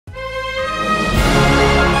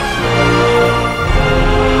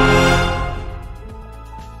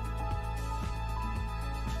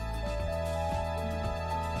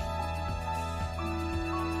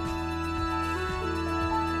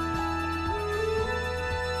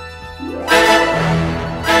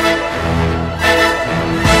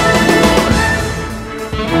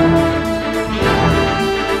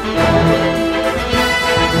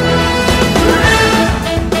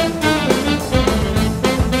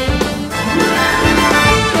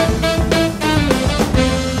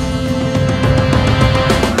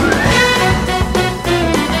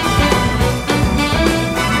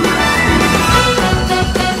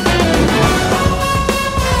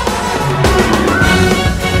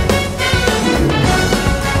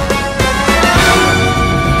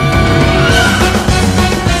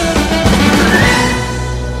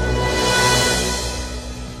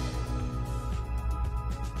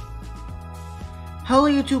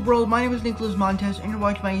YouTube world, my name is Nicholas Montez, and you're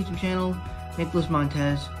watching my YouTube channel, Nicholas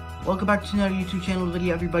Montez. Welcome back to another YouTube channel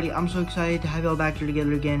video, everybody. I'm so excited to have y'all back here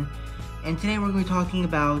together again. And today we're going to be talking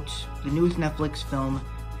about the newest Netflix film,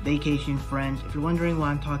 Vacation Friends. If you're wondering why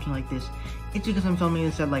I'm talking like this, it's because I'm filming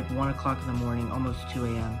this at like 1 o'clock in the morning, almost 2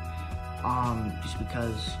 a.m. Just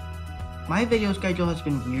because my video schedule has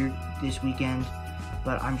been weird this weekend,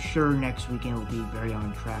 but I'm sure next weekend will be very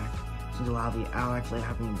on track, since I'll actually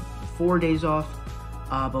having 4 days off.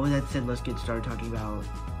 But with that said, let's get started talking about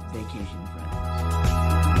Vacation Friends.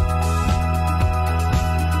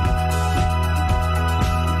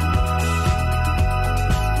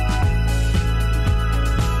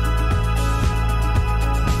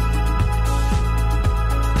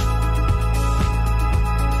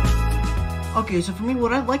 Okay, so for me,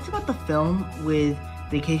 what I liked about the film with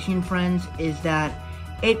Vacation Friends is that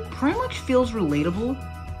it pretty much feels relatable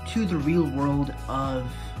to the real world of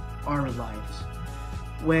our lives,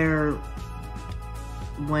 where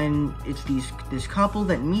when it's this couple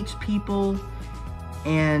that meets people,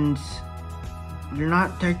 and you're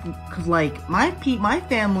not cause like my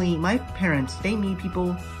family, my parents, they meet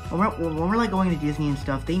people when we're like going to Disney and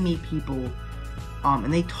stuff. They meet people,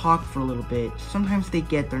 and they talk for a little bit. Sometimes they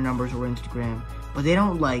get their numbers or Instagram, but they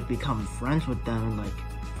don't like become friends with them and like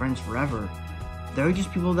friends forever. They're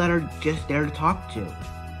just people that are just there to talk to.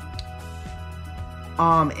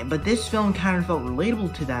 But this film kind of felt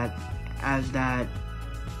relatable to that, as that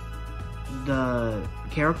the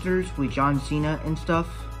characters with John Cena and stuff,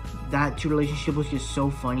 that two relationship was just so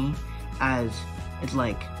funny, as it's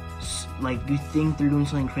like you think they're doing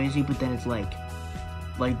something crazy, but then it's like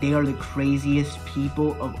they are the craziest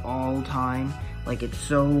people of all time. Like, it's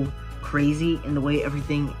so crazy in the way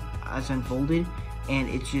everything has unfolded, and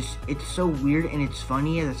it's so weird and it's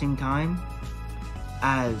funny at the same time,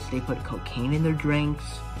 as they put cocaine in their drinks,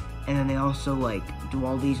 and then they also like do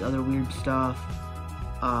all these other weird stuff.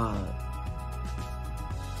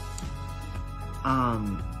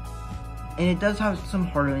 And it does have some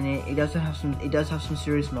heart in it. It does have some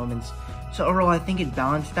serious moments. So overall, I think it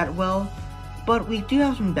balanced that well. But we do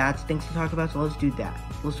have some bad things to talk about, so let's do that.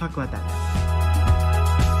 Let's talk about that now.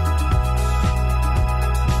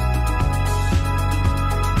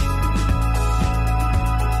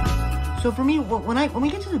 So for me, when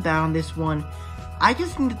we get to the bad on this one, I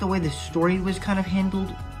just think that the way the story was kind of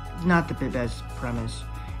handled, not the best premise,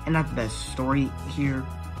 and not the best story here.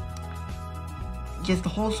 Just the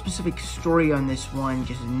whole specific story on this one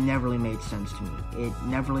just never really made sense to me. It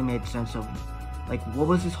never really made sense of, like, what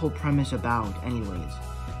was this whole premise about anyways?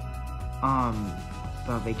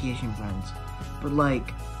 About Vacation Friends. But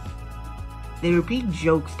like, they repeat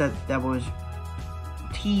jokes that was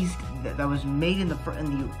teased, that was made in the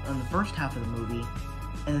first half of the movie,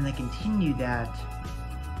 and then they continue that,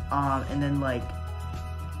 and then like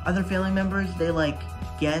other family members, they like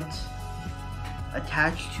get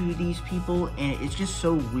attached to these people, and it's just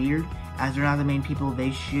so weird, as they're not the main people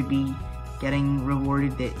they should be getting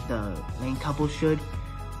rewarded, that the main couple should.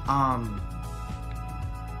 And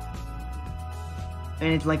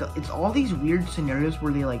it's like, it's all these weird scenarios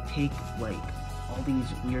where they like take like all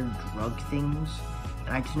these weird drug things,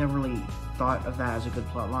 and I just never really thought of that as a good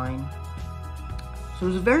plot line. So it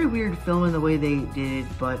was a very weird film in the way they did it,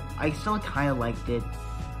 but I still kind of liked it.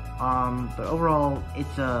 But overall,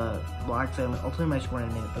 it's well, actually, I'll tell you my score in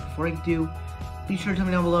a minute, but before I do, be sure to tell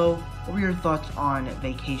me down below, what were your thoughts on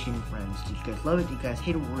Vacation Friends? Did you guys love it? Did you guys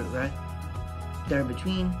hate it? Right there in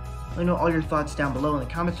between? Let me know all your thoughts down below in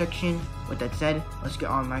the comment section. With that said, let's get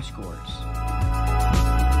on my scores.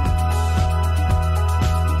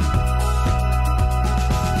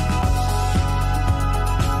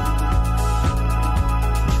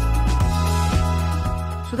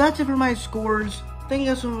 So that's it for my scores. Thank you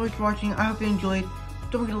guys so much for watching. I hope you enjoyed.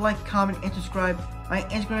 Don't forget to like, comment, and subscribe. My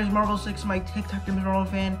Instagram is Marvel6. My TikTok is Marvel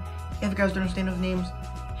Fan. If you guys don't understand those names,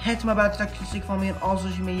 head to my bad section to follow me on all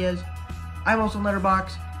social medias. I'm also on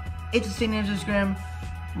Letterboxd. It's the same name as Instagram,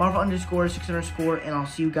 Marvel_6_, and I'll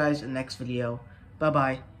see you guys in the next video. Bye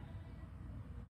bye.